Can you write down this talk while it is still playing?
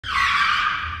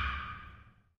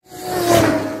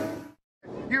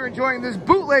you're enjoying this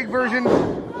bootleg version,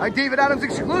 a David Adams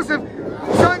exclusive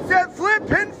sunset flip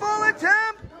pinfall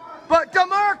attempt. But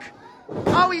DeMarc,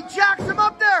 oh, he jacks him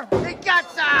up there. He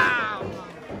gets him.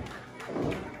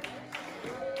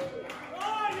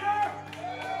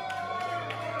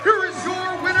 Here is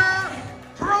your winner,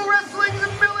 Pro Wrestling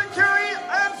the Military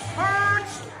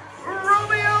Experts,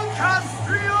 Romeo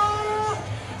Castrillo,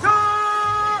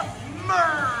 DeMarc.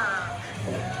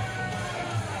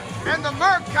 And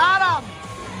DeMarc got him.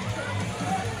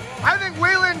 I think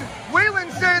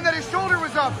Waylon's saying that his shoulder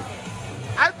was up.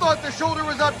 I thought the shoulder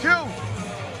was up too.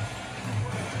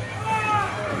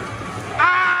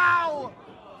 Ow!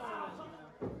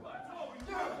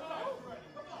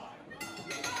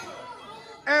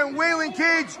 And Waylon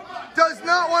Cage does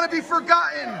not want to be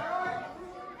forgotten.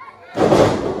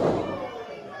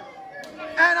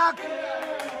 And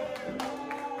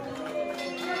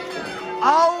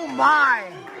oh my!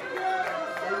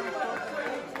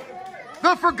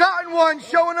 The Forgotten One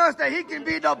showing us that he can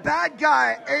be the bad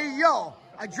guy. Hey yo,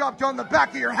 I dropped on the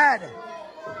back of your head.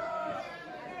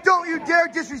 Don't you dare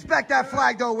disrespect that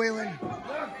flag though, Waylon.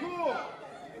 That's cool.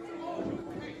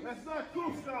 That's not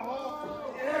cool, Scott.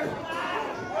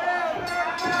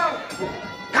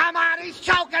 Come on, he's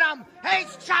choking him!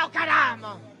 He's choking him!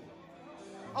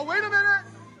 Oh, wait a minute!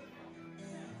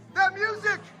 That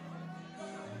music!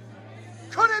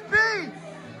 Could it be?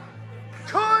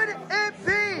 Could it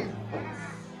be?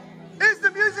 Is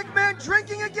the Music Man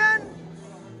drinking again?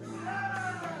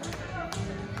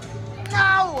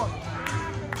 No!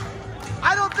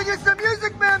 I don't think it's the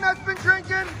Music Man that's been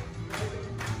drinking.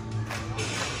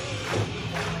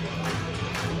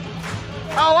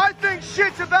 Oh, I think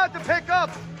shit's about to pick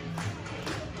up.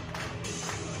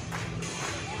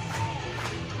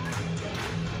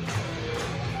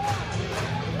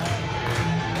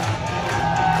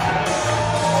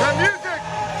 The music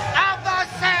of the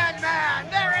Sandman.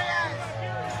 There he is.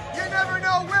 You never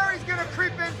know where he's gonna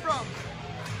creep in from.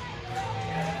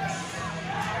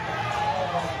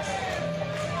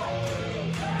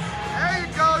 There you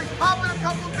go. He's popping a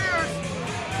couple beers.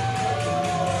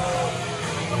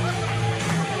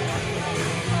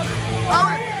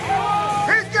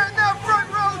 He's getting that front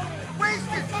row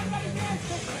wasted.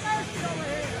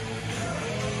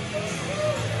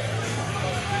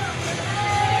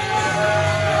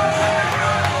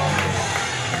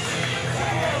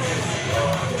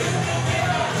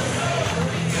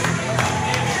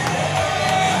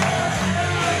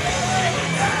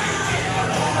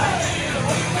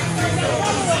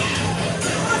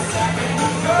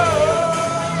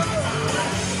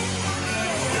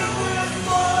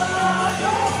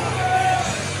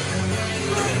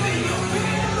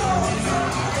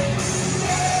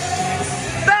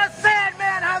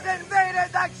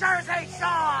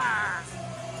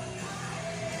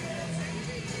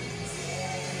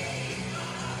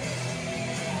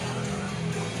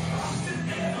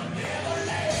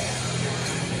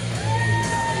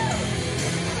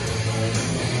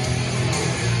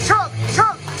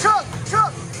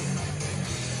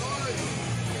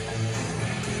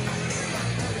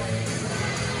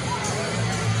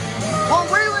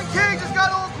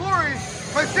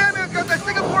 But Sandman's got the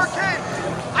Singapore kid.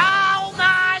 Oh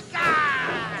my God!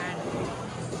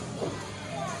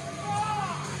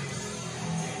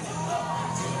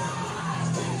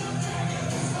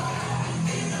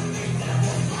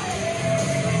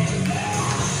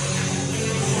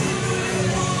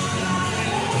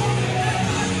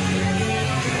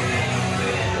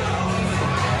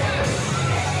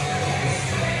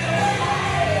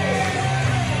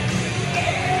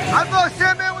 I thought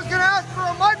Sandman was gonna ask for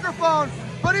a microphone,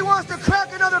 but he wants to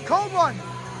crack another cold one.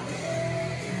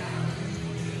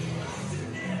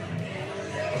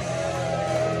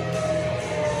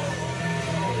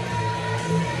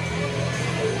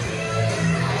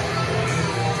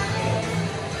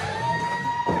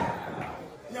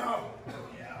 No,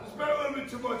 there's been a little bit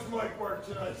too much mic work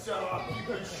tonight, so I'll keep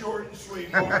it short and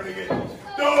sweet. Morning it.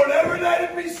 Don't ever let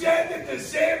it be said that the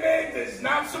Sandman does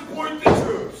not support the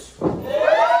troops.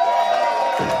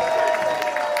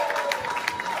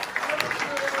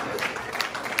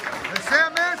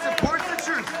 Sandman supports the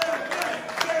truth.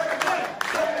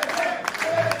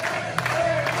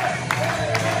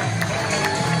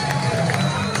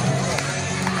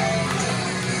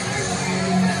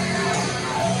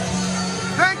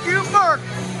 Thank you, Mark.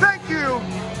 Thank you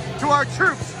to our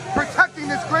troops protecting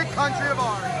this great country of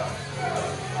ours.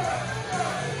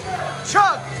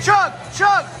 Chug, chug,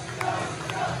 chug.